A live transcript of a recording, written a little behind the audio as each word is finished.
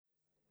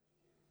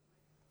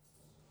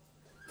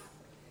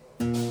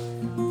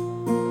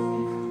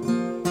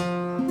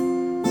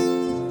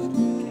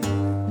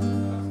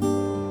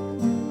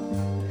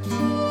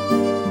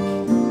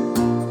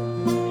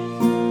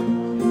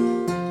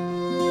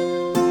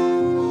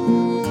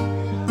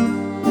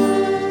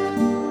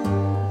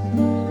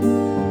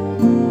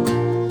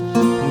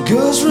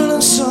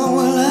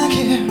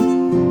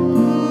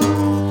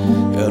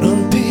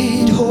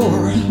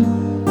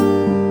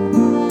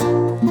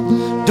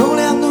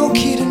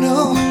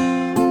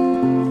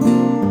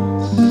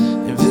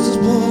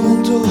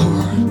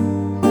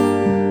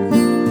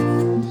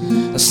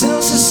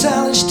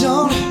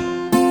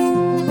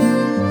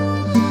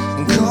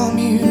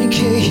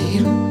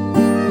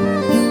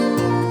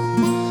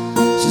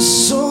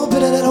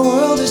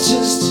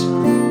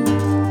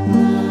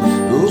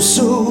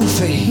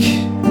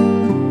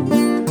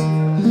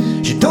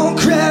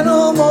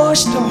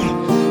she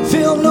don't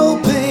feel no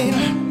pain.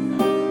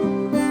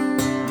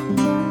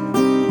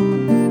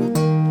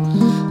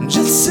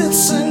 Just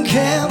sits and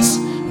counts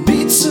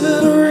beats of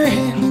the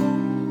rain.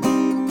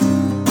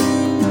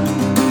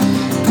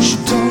 She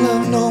don't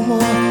love no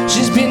more.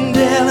 She's been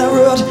down the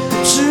road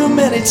too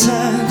many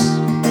times.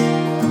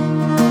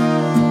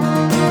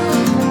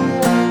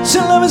 So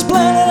love is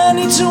blind and I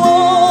need to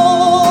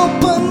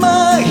open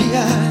my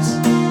eyes.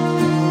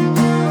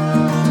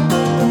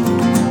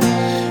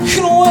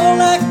 In a world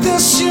like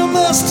this you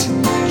must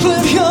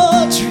live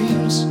your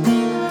dreams.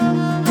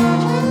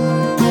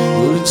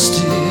 But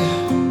instead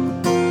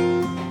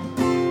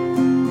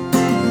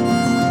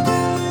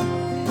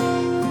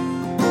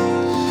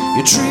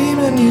you're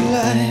dreaming your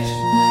life.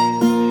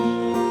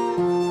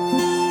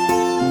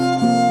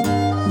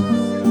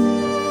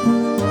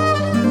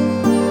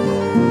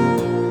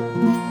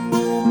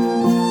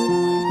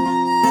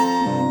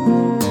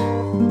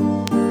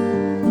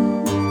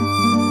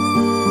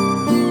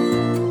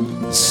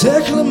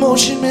 Circular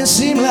motion may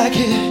seem like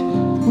a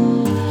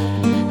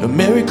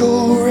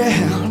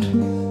merry-go-round.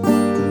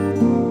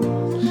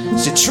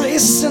 See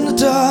traces in the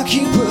dark,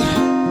 you put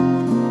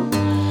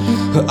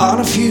on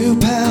a few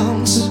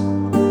pounds.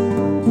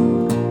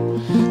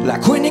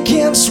 Like when you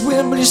can't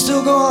swim but you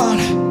still go on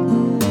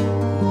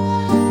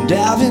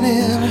diving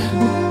in.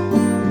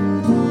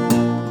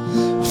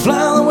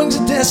 Fly on the wings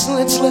of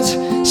destiny till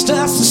it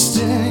starts to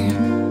sting.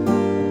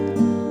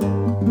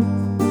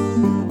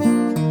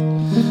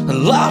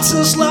 Lots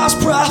of lost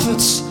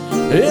prophets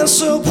and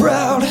so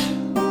proud.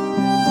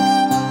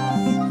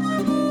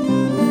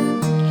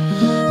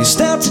 You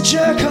start to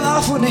jerk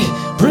off when they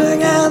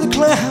bring out the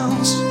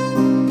clowns.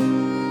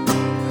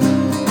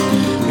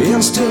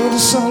 And still the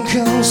sun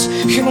comes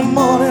in the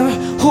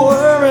morning,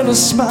 wearing a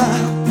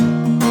smile.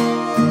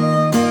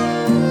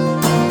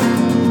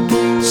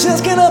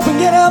 Says get up and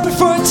get out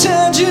before it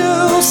turns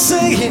you,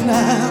 say it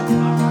now.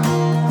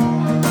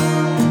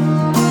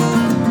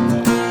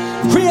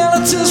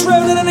 Reality's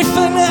round in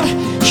anything that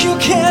you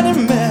can't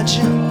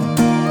imagine.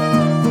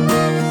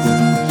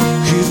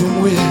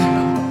 Even when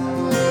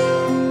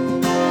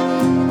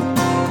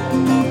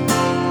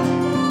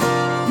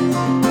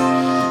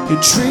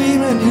you're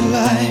dreaming your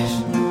life.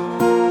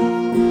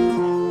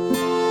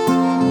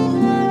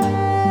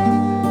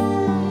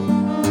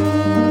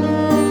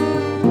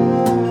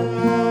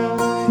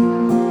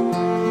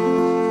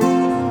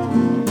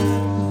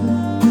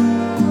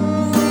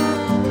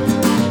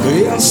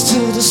 And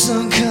still the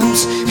sun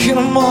comes in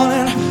the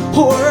morning,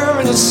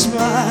 wearing a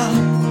smile.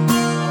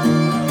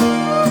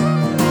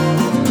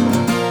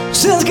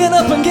 Says get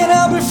up and get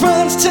out before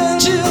it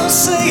turns you,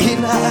 say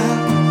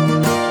now.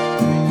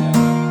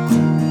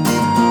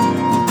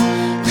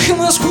 In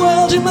this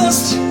world you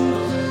must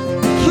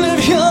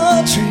live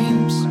your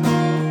dreams.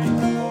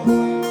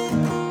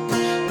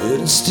 But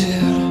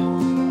instead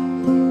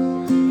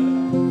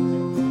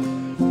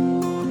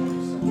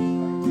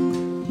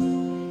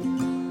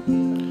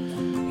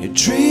you're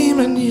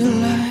dreaming your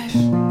life.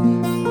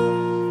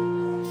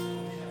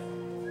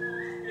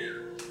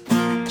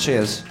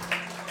 Cheers.